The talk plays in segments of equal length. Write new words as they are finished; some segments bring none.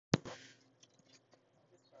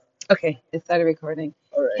Okay, it started recording.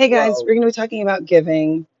 All right. Hey guys, Well, we're going to be talking about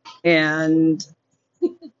giving, and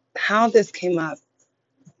how this came up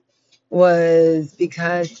was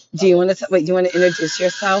because do you want to wait, do you want to introduce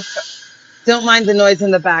yourself? Don't mind the noise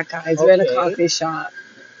in the back, guys. We're in a okay. coffee shop.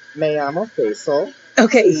 Me llamo Faisal.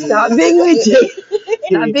 Okay, stop Y, being ridiculous.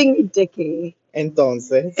 Stop being ridiculous.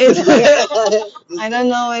 entonces, I don't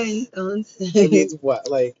know what it it means. means what?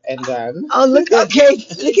 Like, and then? Oh, look, okay.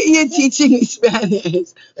 Look at you teaching me Spanish.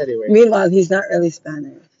 Anyway, Meanwhile, he's not really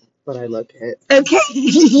Spanish. but I look it. Okay,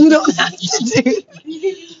 you don't have to do.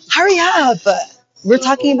 Hurry up. We're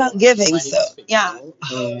talking about giving, My so name is yeah. Faisal,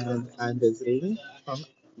 and I'm visiting from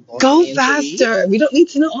Los Go Angeles. faster. We don't need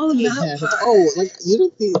to know all of that And, oh, part. like, you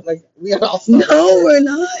don't see, like, we are all starting No, we're already.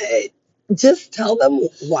 not. Just tell them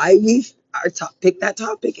why we are pick that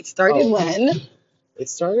topic. It started Oh, when. it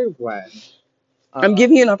started when? I'm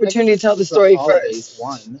giving you an I guess opportunity to it's tell the because the story holidays first.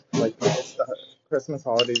 won. Like, it's the Christmas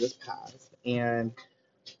holiday just passed, and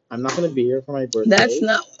I'm not gonna be here for my That's birthday.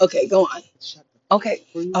 not okay. Go on. Shut the fuck up, Okay.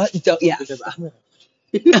 please, Don't, because yes. I'm gonna.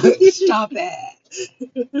 Stop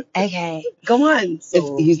it. Okay. Go on. If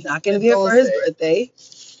So, he's not going to be here for his entonces, birthday,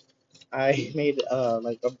 I made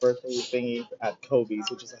like a birthday thingy at Kobe's,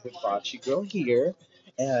 which is like a bocce grill here,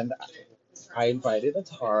 and I invited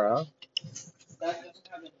Atara,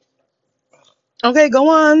 okay. Go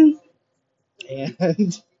on.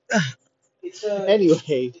 and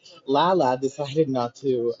anyway, Lala decided not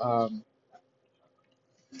to.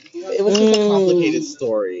 It was just a complicated Mm,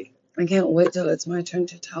 story, I can't wait till it's my turn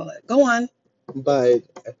to tell it. Go on. but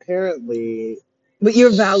apparently But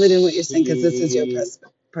you're valid in what you're saying because this is your she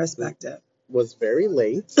perspective. was very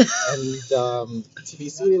late, and to be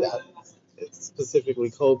seated at specifically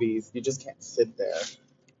Kobe's, you just can't sit there.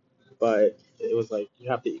 But it was like you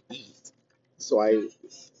have to eat, so I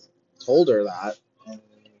told her that, and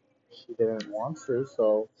she didn't want to.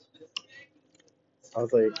 So I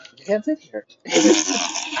was like, "You can't sit here."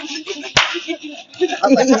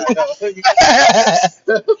 I'm like, no,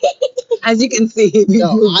 As you can see, we've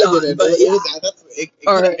no, moved I on. didn't. But It yeah, was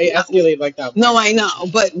or it escalated like that no, one I time. know.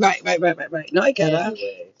 But right. No, I get it.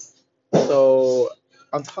 Anyway, so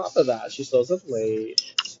on top of that, she shows up late,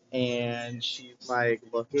 and she's like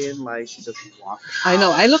looking like she just walked I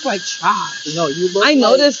know. out. I look like trash. No, you look I like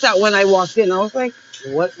noticed that when I walked in. I was like,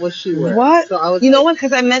 what was she wearing? what? So I was You know like, what?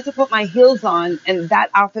 Because I meant to put my heels on, and that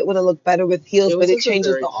outfit would have looked better with heels, it but was it just a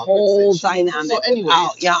changes very the awkward whole situation. So, dynamic without.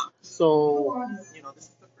 anyways, Yeah. so this is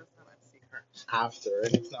the first time I've seen her after,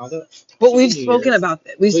 and it's now the But after we've New spoken Year's. about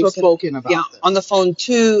it. We've We've spoken, spoken yeah, about on the this. phone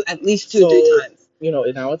at least two, three So, times.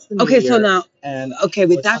 now it's the New Okay, so Year, now, and okay,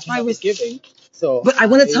 we're but that's talking why about we're. the giving. So But I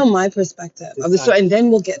want to I tell my perspective of the story, decided, and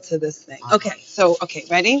then we'll get to this thing. uh-huh, Okay, so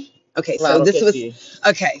ready? Okay, so claro this que was sí.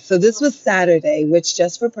 Saturday, which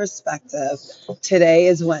just for perspective, today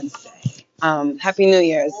is Wednesday. Happy New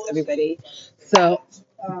Year's, everybody. So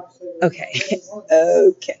okay,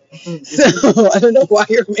 okay. So I don't know why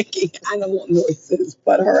you're making animal noises,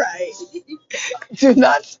 but all right. Do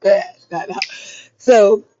not spit that out.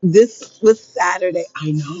 So this was Saturday.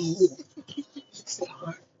 I know.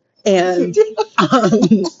 Sorry. And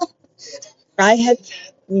um, I had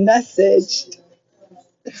messaged.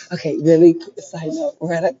 Okay, really. Side note: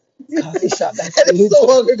 we're at a coffee shop. That's And it's really. so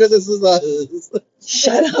hungry because this is us.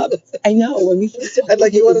 Shut up! I know when we say don't And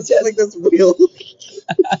like you eat, want to it's sit like just. this real.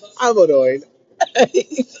 I'm annoyed.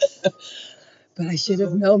 But I should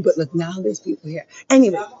have known. But look, now there's people here.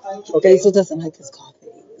 Anyway, Okay. Basil doesn't like his coffee,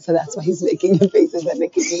 so that's why he's making the faces that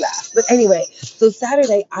make me laugh. But anyway, so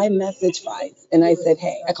Saturday I messaged Fives and I said,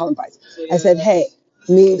 hey, I call him Fives. I said, hey,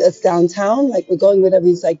 meet us downtown. Like we're going whatever.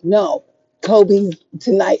 He's like, no, Kobe's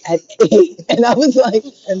tonight at 8. And I was like,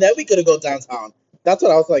 And then we could have go downtown. That's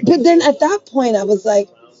what I was like. but then at that point I was like,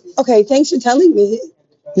 okay, thanks for telling me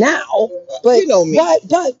now. But You know me.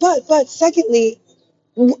 but secondly,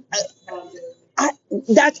 I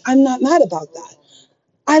I'm not mad about that.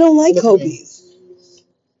 I don't like Listen to me. Kobe's.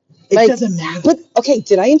 It Like, doesn't matter. but okay,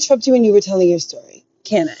 did I interrupt you when you were telling your story?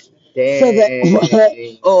 Can I? So that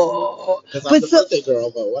Dang. oh, Because I'm but the so birthday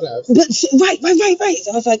girl, but what else? right.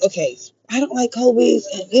 So I was like, okay, I don't like Kobe's,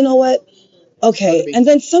 and you know what? Gonna Okay, be and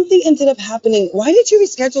then something ended up happening. Why did you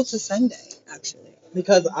reschedule to Sunday? Actually,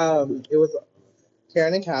 because it was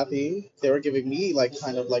Karen and Kathy. They were giving me like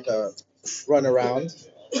kind of like a run around.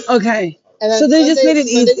 okay. And So then they just made it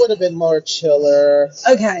Sunday easy. would have been more chiller.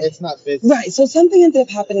 Okay. It's not busy. Right. So something ended up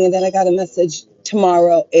happening, and then I got a message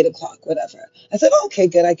tomorrow, 8 o'clock, whatever. I said, oh, okay,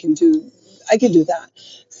 good. I can do. I could do that.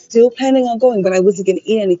 Still planning on going, but I wasn't going to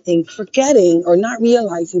eat anything, forgetting or not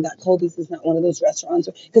realizing that Kobe's is not one of those restaurants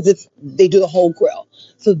because they do the whole grill.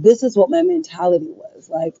 So this is what my mentality was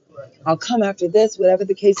like. I'll come after this, whatever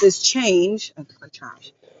the case is, change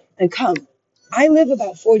and come. I live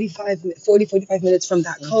about 45 minutes from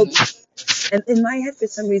that Kobe. And in my head, for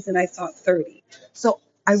some reason, I thought 30. So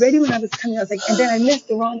already when I was coming, I was like, and then I missed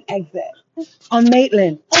the wrong exit on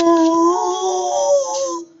Maitland.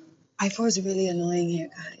 Oh, I4 is really annoying here,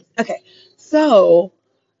 guys. Okay, so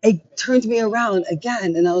it turned me around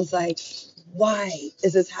again, and I was like, why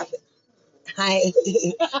is this happening? Hi,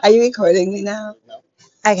 are you recording me now?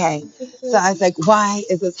 Okay, so I was like, why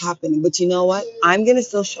is this happening? But you know what? I'm gonna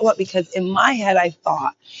still show up because in my head, I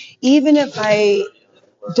thought, even if I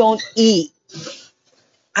don't eat,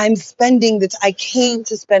 I'm spending I came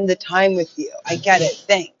to spend the time with you. I get it.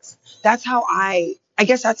 Thanks. That's how I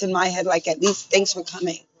guess that's in my head. Like, at least thanks for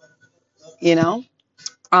coming, you know?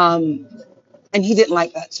 Um, and he didn't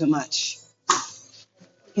like that too much.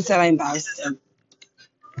 He said I embarrassed him.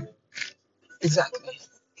 Exactly.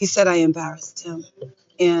 He said I embarrassed him.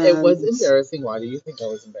 It was And, embarrassing. Why do you think I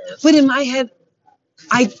was embarrassed? but in my head,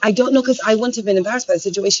 I don't know because I wouldn't have been embarrassed by the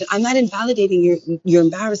situation. I'm not invalidating your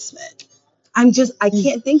embarrassment. I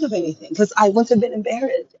can't think of anything because I wouldn't have been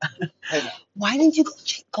embarrassed. Why didn't you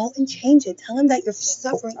go and change it? Tell him that you're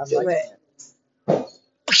suffering through it.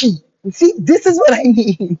 See, this is what I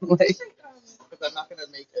mean. Like, Because I'm not gonna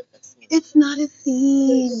make it a scene. it's not a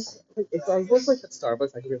scene. If I was like at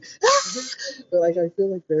Starbucks, I could be, but like I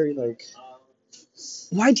feel like very like.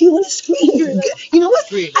 Why do you want to scream? You know what?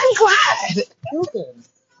 Scream. I'm glad. Okay.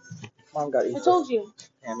 Mom got you. I told you.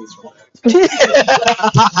 Tammy's from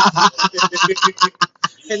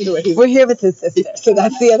Anyways. We're here with his sister, so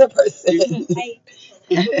that's the other person.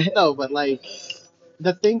 No, but like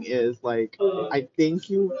the thing is, like I think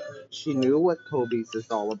she knew what Kobe's is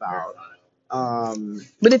all about.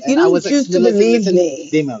 But if you And I don't was like, choose to believe me,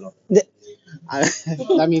 dímelo. th-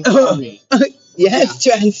 That means tell me. yes,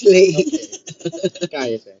 translate.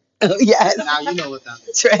 Cállate. Oh, yes, Now you know what that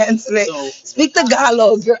means. translate. So, Speak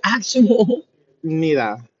Tagalog, your actual.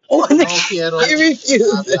 mira, Oh, no quiero I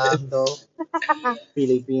refuse. hablando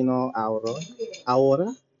Filipino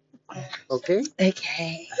ahora, okay?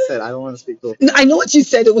 Okay. I said I don't want to speak Filipino. No, I know what you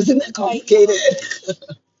said. It wasn't that complicated.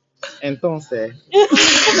 Entonces,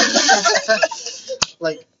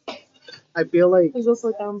 like, I feel like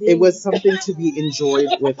it was something to be enjoyed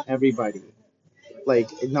with everybody. Like,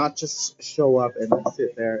 not just show up and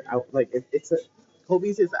sit there. Like,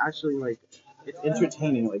 Kobe's is actually like, it's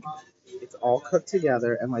entertaining. Like, it's all cooked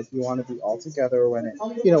together, and like, you want to be all together when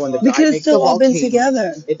when the We guy could have makes the still all been volcano.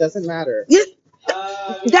 together. It doesn't matter. Yeah,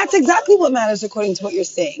 that's exactly what matters according to what you're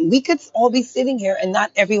saying. We could all be sitting here and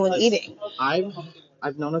not everyone eating.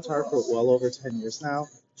 I've known Atara for well over 10 years now.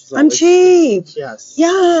 I'm cheap. Yes.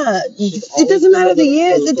 Yeah. It doesn't matter the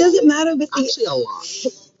years. It doesn't matter with the. Actually, a lot.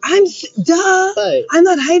 Duh. But I'm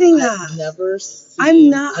not hiding that. I'm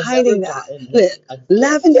not hiding that. Look,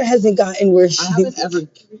 Lavender hasn't gotten where she. I haven't ever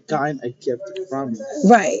gotten a gift from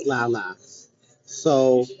Right. Lala.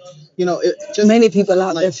 So, it just Many people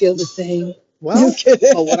out there feel the same. well,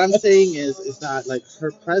 but what I'm saying is that like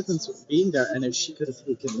her presence being there, and if she could have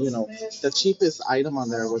taken, the cheapest item on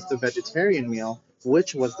there was the vegetarian meal,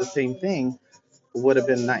 which was the same thing, would have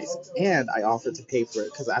been nice. And I offered to pay for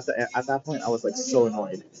it because at that point I was like so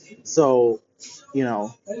annoyed. So, you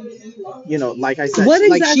know, like I said, What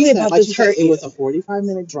like exactly she said, about like this she said, hurt it you? was a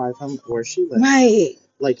 45-minute drive from where she lived. Right.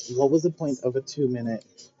 Like, what was the point of a 2-minute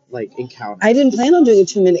like encounter? I didn't plan on doing a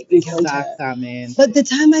 2-minute encounter. Exactamente. But the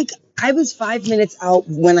time I was 5 minutes out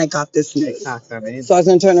when I got this news. Exactamente. So I was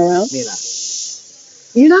gonna turn around. Mira,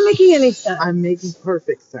 You're not making any sense. I'm making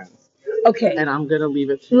perfect sense. Okay. And I'm gonna leave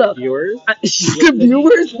it to the viewers. The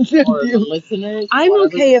viewers, Or the listeners. I'm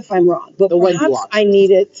whatever. okay if I'm wrong, but The ones you perhaps watch. I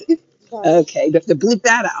need it. Okay, you have to bleep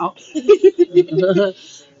that out.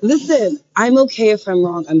 Listen, I'm okay if I'm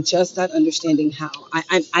wrong. I'm just not understanding how.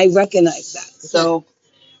 I recognize that. So,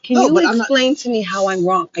 can No, you but I'm not- explain to me how I'm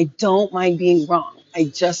wrong? I don't mind being wrong. I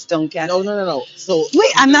just don't get it. No. So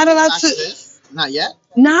Wait, I'm not allowed to. This? Not yet.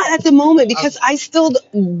 Not at the moment because Okay. I still.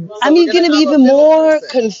 we're I'm gonna gonna be have a even middle more person.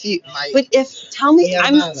 confused. My- But tell me, Mi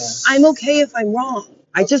I'm hermana. okay if I'm wrong.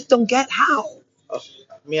 I just don't get how.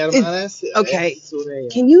 Mi hermana Okay. es Ryea.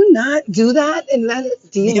 Can you not do that and let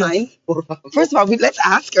it? Do you mind? Por favor. First of all, let's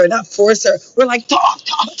ask her, not force her. We're like talk.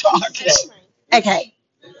 Okay.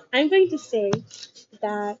 I'm going to say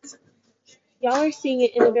that y'all are seeing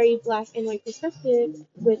it in a very black and white perspective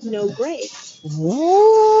with no gray.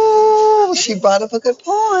 Ooh, she brought up a good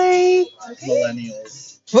point.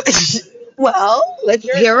 Millennials. Well, let's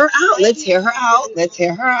hear her out. Let's hear her out. Let's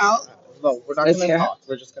hear her out. No, we're not Let's gonna hear her. talk.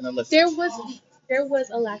 We're just gonna listen. There was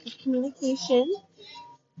a lack of communication.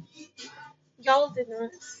 Y'all did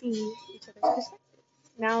not see each other's perspectives.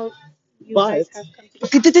 Now you guys But have come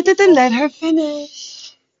together. Okay, let her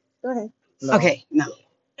finish. Go ahead. no. Okay, no.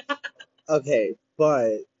 Okay,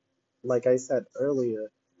 but like I said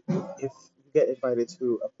earlier, if you get invited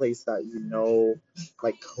to a place that you know,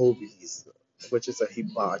 like Kobe's, which is a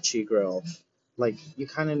hibachi grill, like you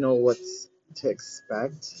kind of know what to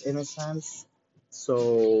expect in a sense.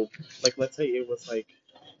 So, like, let's say it was like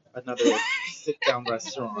another sit-down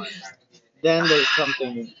restaurant. Then there's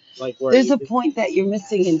something like where There's you a could, point that you're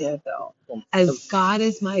missing in there, though. As God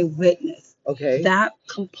is my witness, okay, that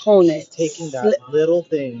component taking that little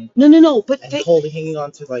thing no, but and hanging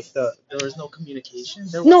on to like there was no communication.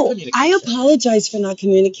 There was no, communication. I apologize for not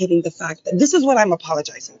communicating the fact that this is what I'm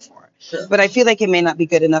apologizing for. Sure. But I feel like it may not be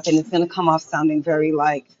good enough, and it's going to come off sounding very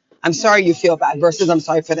like, I'm sorry you feel bad versus I'm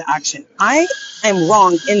sorry for the action. I am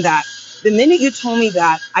wrong in that the minute you told me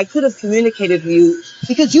that, I could have communicated with you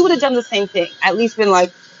because you would have done the same thing. At least been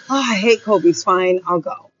like, oh, I hate Kobe's. Fine, I'll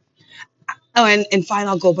go. Oh, and fine,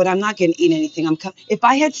 I'll go, but I'm not going to eat anything. If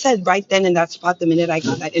I had said right then in that spot, the minute I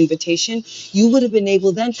got that invitation, you would have been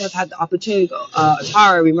able then to have had the opportunity to go,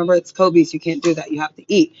 Tara, remember it's Kobe's. You can't do that. You have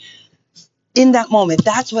to eat. In that moment,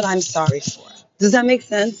 that's what I'm sorry for. Does that make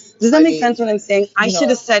sense? Does that make sense what I'm saying? I should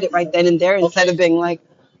have said it right then and there instead of being like,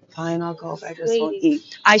 fine, I'll go, but I just won't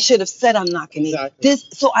eat. I should have said I'm not going to eat. This,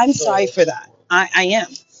 so I'm sorry for that. I am.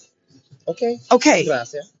 Okay. Okay.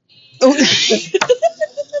 Gracias.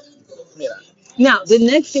 Mira. Now, the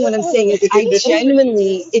next thing what I'm saying is I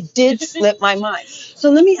genuinely, it did slip my mind. So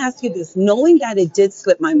let me ask you this. Knowing that it did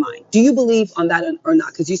slip my mind, do you believe on that or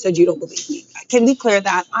not? Because you said you don't believe me. Can we clear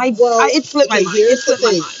that? It slipped my mind. It slipped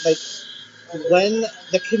my mind. Like when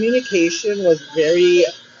the communication was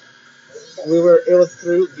it was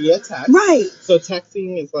through via text. Right. So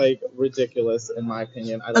texting is like ridiculous in my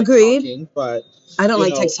opinion. I like Agreed. talking, but I don't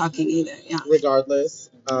like text talking either. Yeah. regardless,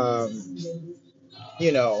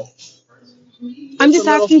 you know, I'm just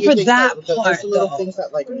asking for that part. there's little Though. things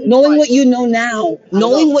that like Knowing what you know now.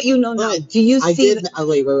 Knowing what you know now. But Do you I see? did.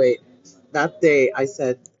 Wait. That day, I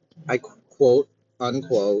said, I quote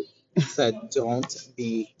unquote said, "Don't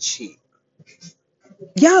be cheap."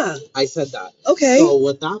 Yeah. I said that. Okay. So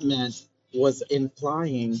what that meant was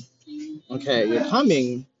implying, okay, you're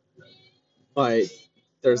coming, but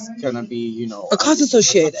there's gonna be, A cost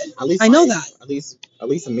associated. at least I know that. at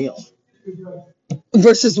least a meal.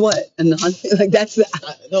 Versus what? A non like that's the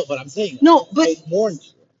No, but I'm saying no, but I warned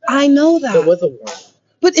you. I know that. There was a warning.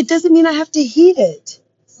 But it doesn't mean I have to heed it.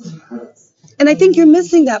 And I think you're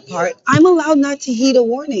missing that part. I'm allowed not to heed a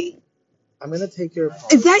warning. I'm gonna take your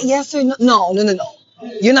apology. Is that yes or no? No.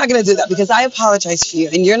 You're not gonna do that because I apologize for you,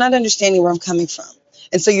 and you're not understanding where I'm coming from.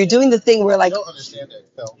 And so you're doing the thing where like, I don't understand it,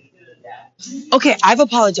 Phil. okay, I've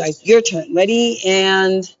apologized. Your turn. Ready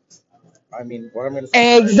and. I mean, what I'm gonna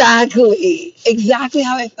say. Exactly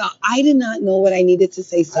how I felt. I did not know what I needed to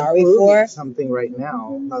say sorry for. Something right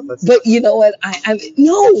now. But you know what?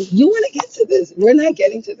 No. You want to get to this? We're not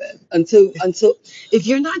getting to this until if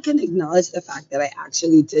you're not going to acknowledge the fact that I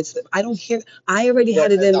actually did slip. I don't care. I already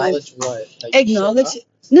had it in my what? acknowledge.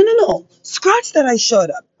 No. Scratch that I showed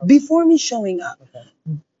up before me showing up. Okay.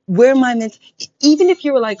 Where my even if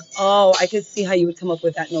you were like, oh, I could see how you would come up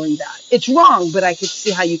with that knowing that. It's wrong, but I could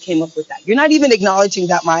see how you came up with that. You're not even acknowledging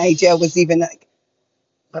that my idea was even like.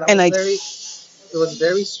 But it was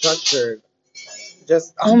very structured.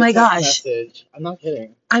 Just oh my gosh. Message. I'm not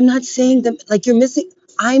kidding. I'm not saying that like you're missing.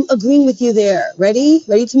 I'm agreeing with you there. Ready?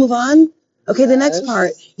 Ready to move on? Okay, the next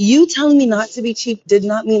part. You telling me not to be cheap did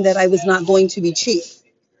not mean that I was not going to be cheap.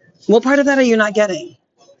 What part of that are you not getting?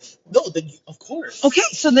 No, of course. Okay,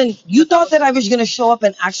 so then you thought that I was going to show up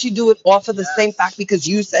and actually do it off of the same fact because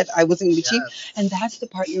you said I wasn't going to be cheap, and that's the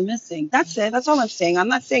part you're missing. That's it. That's all I'm saying. I'm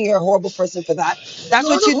not saying you're a horrible person for that. That's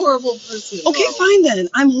what you. Horrible person. Okay, fine then.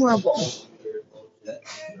 I'm horrible.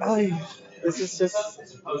 This is just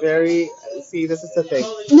very. See, this is the thing.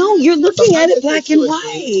 No, you're looking at it black and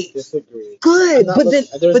white. Disagree. Good,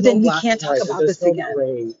 but then we black can't and white. talk about There's this no again.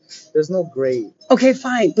 Gray. There's no gray. Okay,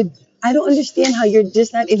 fine, but I don't understand how you're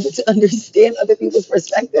just not able to understand other people's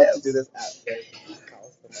perspectives. Do this at house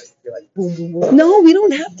and you're like boom, boom, boom. No, we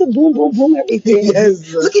don't have to boom, boom, boom everything.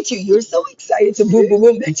 Yes. Look at you. You're so excited to boom, boom,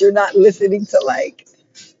 boom that you're not listening to like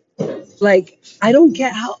I don't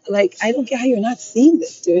get how you're not seeing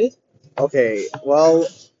this, dude. Okay, well,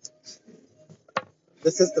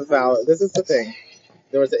 this is the thing.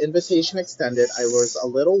 There was an invitation extended. I was a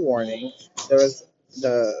little warning. There was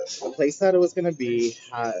the place that it was gonna be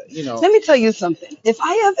had, Let me tell you something. If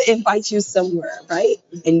I ever invite you somewhere, right,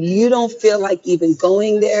 and you don't feel like even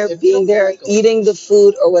going there, if being there, eating the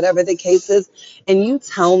food or whatever the case is, and you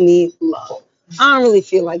tell me, look, I don't really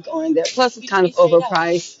feel like going there. Plus, it's kind of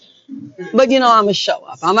overpriced. But I'm gonna show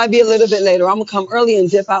up. I might be a little bit later. I'm gonna come early and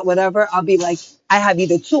dip out, whatever. I'll be like, I have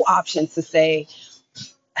either two options to say,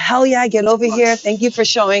 hell yeah, get over here. Thank you for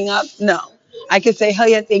showing up. No. I could say, hell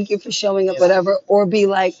yeah, thank you for showing up, whatever. Or be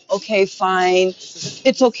like, okay, fine.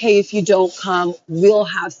 It's okay if you don't come. We'll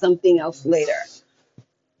have something else later.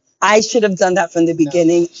 I should have done that from the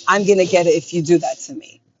beginning. I'm going to get it if you do that to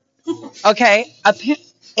me. Okay?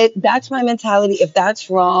 That's my mentality. If that's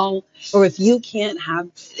wrong, or if you can't have,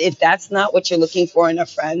 if that's not what you're looking for in a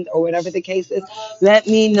friend, or whatever the case is, let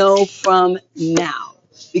me know from now.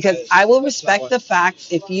 Because I will respect the fact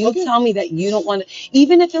if you tell me that you don't want to,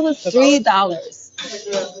 even if it was $3,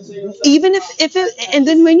 even if it, and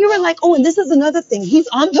then when you were like, oh, and this is another thing, he's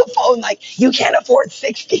on the phone like, you can't afford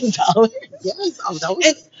 $16. Yes, that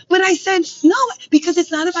was. But I said no, because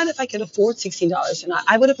it's not about if I could afford $16 or not.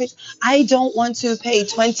 I would have paid. I don't want to pay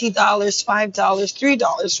 $20, $5,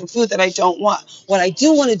 $3 for food that I don't want. What I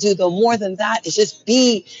do want to do, though, more than that, is just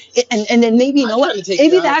be, and then maybe I'm trying to take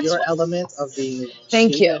maybe out that's your element of being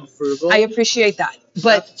thank cheap you. and frugal. I appreciate that.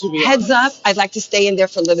 But That's, to be heads up, honest. I'd like to stay in there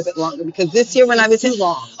for a little bit longer because this year when I was Too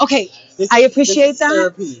long. okay, This I is appreciate that.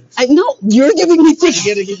 therapy. I know you're giving me I'm gonna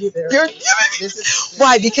give you therapy. You're giving me This is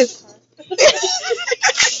why? Because this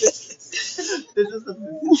is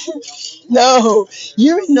the. no,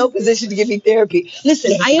 you're in no position to give me therapy.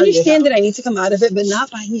 Listen, I Yeah. understand that I need to come out of it, but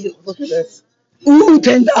not by you. Look at this. Ooh,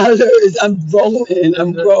 $10. I'm rolling.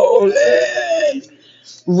 I'm rolling.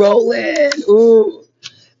 Rolling. Ooh.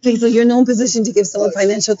 Okay, so you're in no position to give someone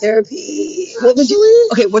financial therapy. What would you?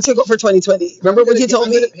 Okay, what's your goal for 2020? Remember what you told I'm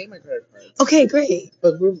me? gonna pay my credit cards. Okay, great.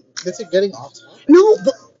 But this is getting off topic. No,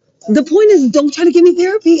 but the point is, don't try to give me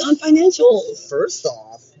therapy on financials. First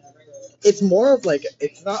off, it's more of like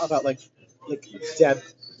it's not about like debt,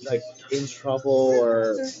 like in trouble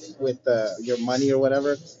or with your money or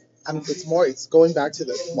whatever. It's more. It's going back to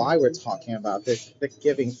the why we're talking about this, the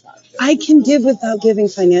giving factor. I can give without giving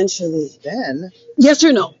financially. Then Yes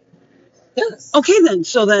or no? yes, Okay, then.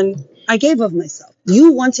 So then I gave of myself.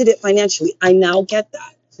 You wanted it financially. I now get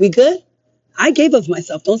that. We good? I gave of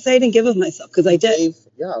myself. Don't say I didn't give of myself because I did.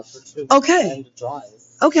 Yeah, for two. Okay. And drive.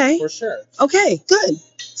 Okay. For sure. Okay, good.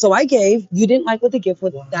 So I gave. You didn't like what the gift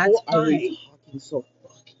was. That's Are we fine. talking so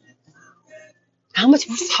How much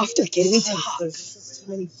more softer can we talk? There's just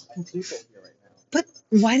too many fucking people here right now. But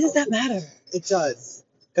why does that matter? It does.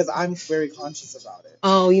 Because I'm very conscious about it.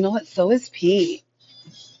 Oh, you know what? So is Pete.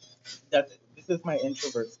 This is my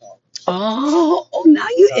introvert self. Oh, now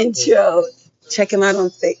you intro. Check him out on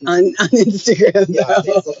Instagram. Yeah,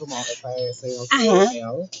 though. so come on. If I say Uh-huh.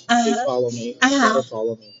 please Uh-huh. follow me. Uh-huh. Never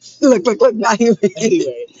follow me. Look. Now you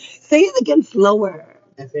Anyway. say it again slower.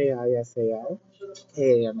 FAISAL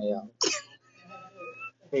KAMAL.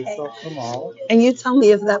 Okay, so come on. And you tell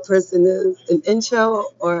me if that person is an intro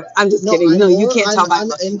or I'm just No, kidding. I'm No, you more. can't tell by I'm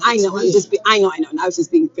looks. in I know. between. I know. I was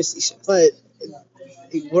just being facetious. But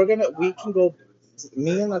we can go.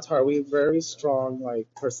 Me and Natar, we have very strong like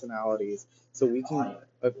personalities, so we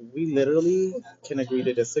literally can agree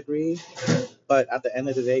to disagree. But at the end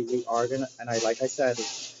of the day, we are gonna. And like I said,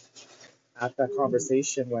 at that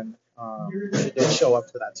conversation when she did show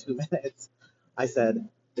up for that 2 minutes, I said,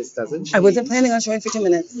 this doesn't change. I wasn't planning on showing for 2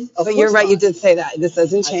 minutes. Of But you're course right. You not. did say that. This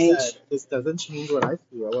doesn't change. I said, this doesn't change what I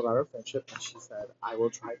feel about our friendship. And she said, I will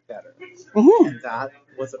try better. Mhm. And that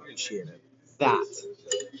was appreciated. That.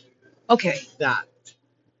 Okay. That.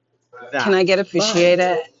 Can I get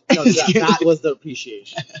appreciated? No, that was the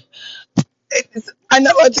appreciation. I'm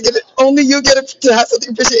not allowed to get it. Only you get it to have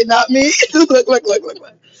something appreciated, not me. Look.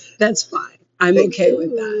 That's fine. I'm okay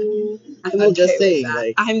with that. I'm okay just with saying,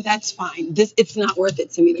 that. like, That's fine. It's not worth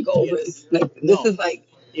it to me to go over. Yes. Like No. this is like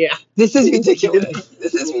Yeah. this is ridiculous.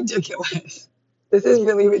 This is ridiculous. This is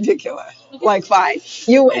really ridiculous. Like fine,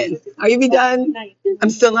 you win. Are you be done? I'm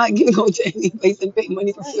still not gonna go to any place and pay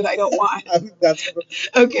money for food I don't want. That's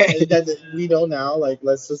Okay. that we know now. Like,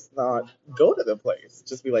 let's just not go to the place.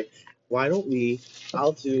 Just be like, why don't we?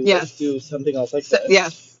 Let's Yes. do something else like So, this.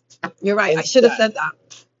 yes. You're right. I should have said that.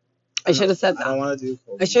 I should have said I don't that. want to do.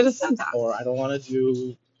 I should have said that. Or I don't want to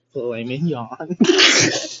do filet mignon.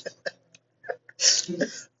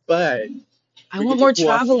 But I want more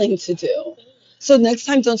traveling to do. So next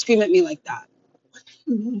time, don't scream at me like that.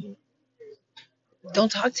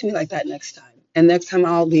 Don't talk to me like that next time. And next time,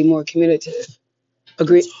 I'll be more communicative.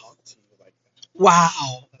 Agree? talk to you like that.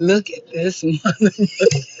 Wow. Look at this mother.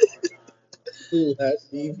 Let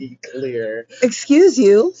me be clear. Excuse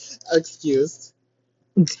you. Excused.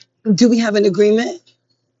 Do we have an agreement?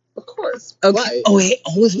 Of course. Okay. But Oh wait,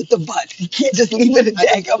 always with the but. You can't just leave it a I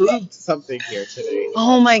dag of proved something here today.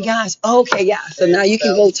 Oh my gosh. Okay, yeah. So now you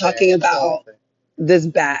can go talking about this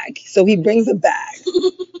bag. So he brings a bag,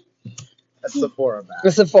 a Sephora bag.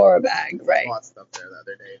 a Sephora bag, right? Bought stuff there the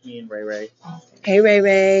other day. Me and Ray Ray. Hey Ray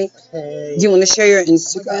Ray. Hey. Do you want to share your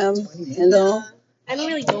Instagram handle? I don't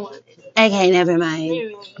really go on it. Okay, never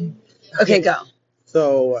mind. Okay, go.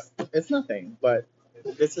 So it's nothing, but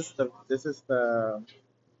this is the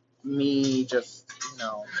me just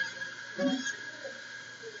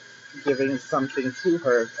giving something to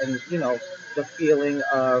her, and the feeling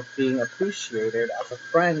of being appreciated as a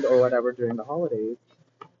friend or whatever during the holidays.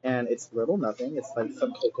 And it's little nothing. It's like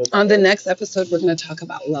some cocoa butter. On the next episode, we're going to talk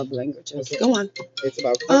about love languages. Okay. Go on. It's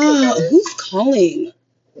about cocoa butter. Who's calling?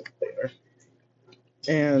 There.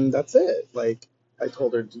 And that's it. Like, I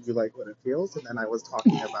told her, do you like what it feels? And then I was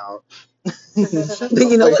talking about. But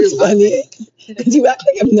you know what's funny? You act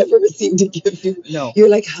like I've never received a gift. No. You're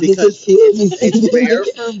like, how does it feel? It's rare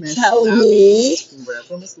for Miss Tell Labby. me. Rare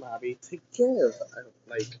for Miss Labby to give.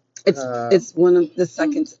 Like, it's one of the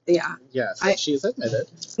second. Yeah. Yes, she's admitted.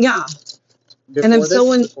 Yeah. Before And I'm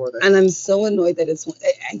this. so annoyed that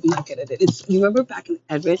I'm not good at it. It's you remember back in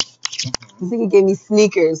Everett, I think he gave me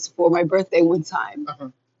sneakers for my birthday one time,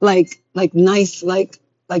 like nice, like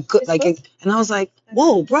good, and I was like,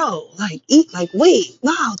 whoa, bro, like eat, like wait,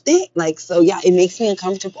 wow, like so yeah, it makes me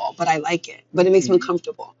uncomfortable, but I like it, but it makes me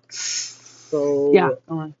uncomfortable. So yeah,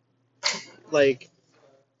 go on. Like,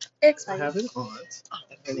 I have an aunt.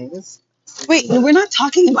 Her name is. Wait, we're not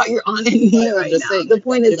talking about your aunt and me right now. Saying, the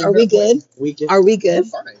point is, are we good? Are we good?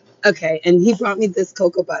 We're fine. Okay, and he brought me this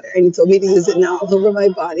cocoa butter, and he told me to use it now all over my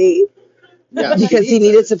body. Yeah, because he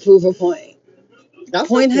needed to prove a point. That's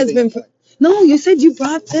point has been. No, you said you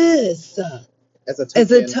brought this as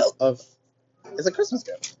a Christmas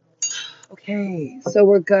gift. Okay, so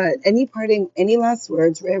we're good. Any last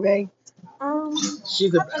words, Ray Ray?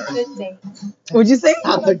 She's have a good day. What'd you say?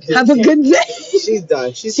 Have a good day. She's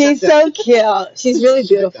done. She's so cute. She's really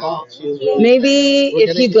beautiful. Maybe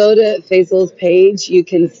if you go to Faisal's page, you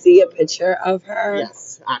can see a picture of her.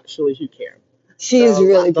 Yes, actually, you can. She's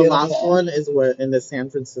really beautiful. The last one is in the San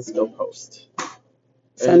Francisco Post.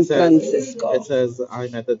 Francisco. It says, I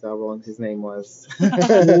met the devil and his name was.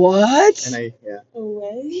 What? And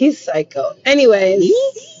He's psycho. Anyways,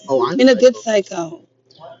 I'm in a good psycho.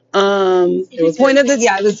 Point of this,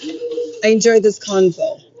 I enjoyed this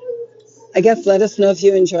convo. I guess let us know if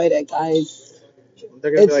you enjoyed it, guys.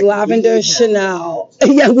 It's like, Lavender Chanel.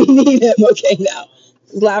 Yeah, we need him. Okay, now.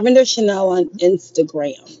 Lavender Chanel on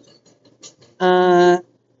Instagram.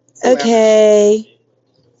 Okay.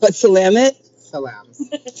 But Salamat?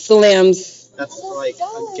 Salams. That's like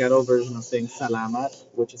a ghetto version of saying salamat,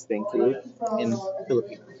 which is thank you in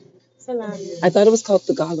Filipino. Salam. I thought it was called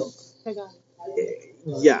Tagalog.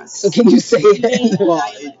 Yes. So can you say it? Well,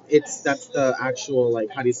 that's the actual, like,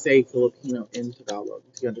 how do you say Filipino in Tagalog?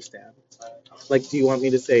 Do you understand? Like, do you want me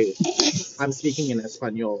to say, I'm speaking in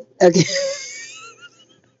Espanol? Okay.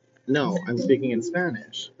 No, I'm speaking in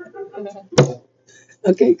Spanish.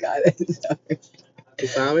 Okay, got it.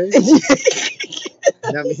 ¿Sabes?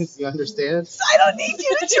 That means you understand? I don't need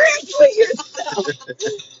you to translate yourself.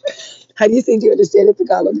 How do you say do you understand it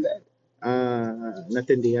Tagalog then?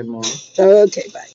 Natindihan mo. Okay, bye.